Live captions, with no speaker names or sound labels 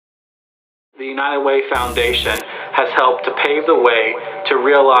The United Way Foundation has helped to pave the way to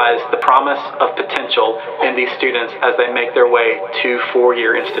realize the promise of potential in these students as they make their way to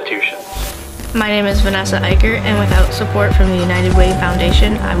four-year institutions. My name is Vanessa Eicher, and without support from the United Way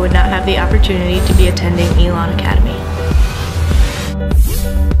Foundation, I would not have the opportunity to be attending Elon Academy.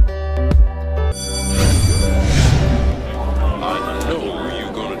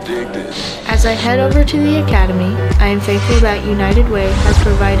 As I head over to the Academy, I am thankful that United Way has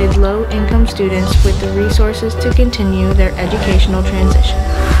provided low-income students with the resources to continue their educational transition.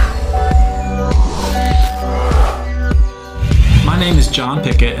 My name is John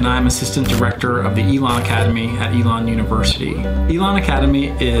Pickett, and I am Assistant Director of the Elon Academy at Elon University. Elon Academy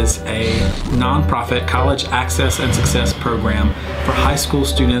is a nonprofit college access and success program for high school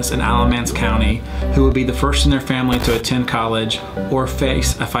students in Alamance County who will be the first in their family to attend college or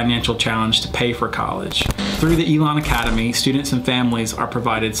face a financial challenge to pay for college. Through the Elon Academy, students and families are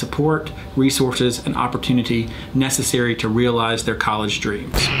provided support, resources, and opportunity necessary to realize their college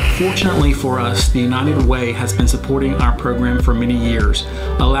dreams. Fortunately for us, the United Way has been supporting our program for many years,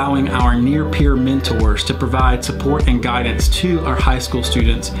 allowing our near-peer mentors to provide support and guidance to our high school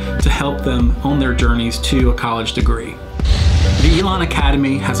students to help them on their journeys to a college degree. The Elon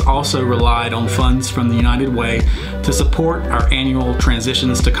Academy has also relied on funds from the United Way to support our annual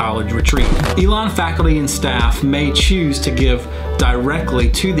Transitions to College retreat. Elon faculty and staff may choose to give directly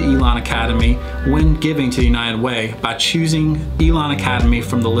to the Elon Academy when giving to the United Way by choosing Elon Academy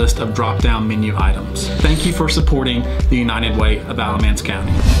from the list of drop-down menu items. Thank you for supporting the United Way of Alamance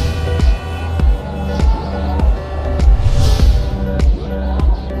County.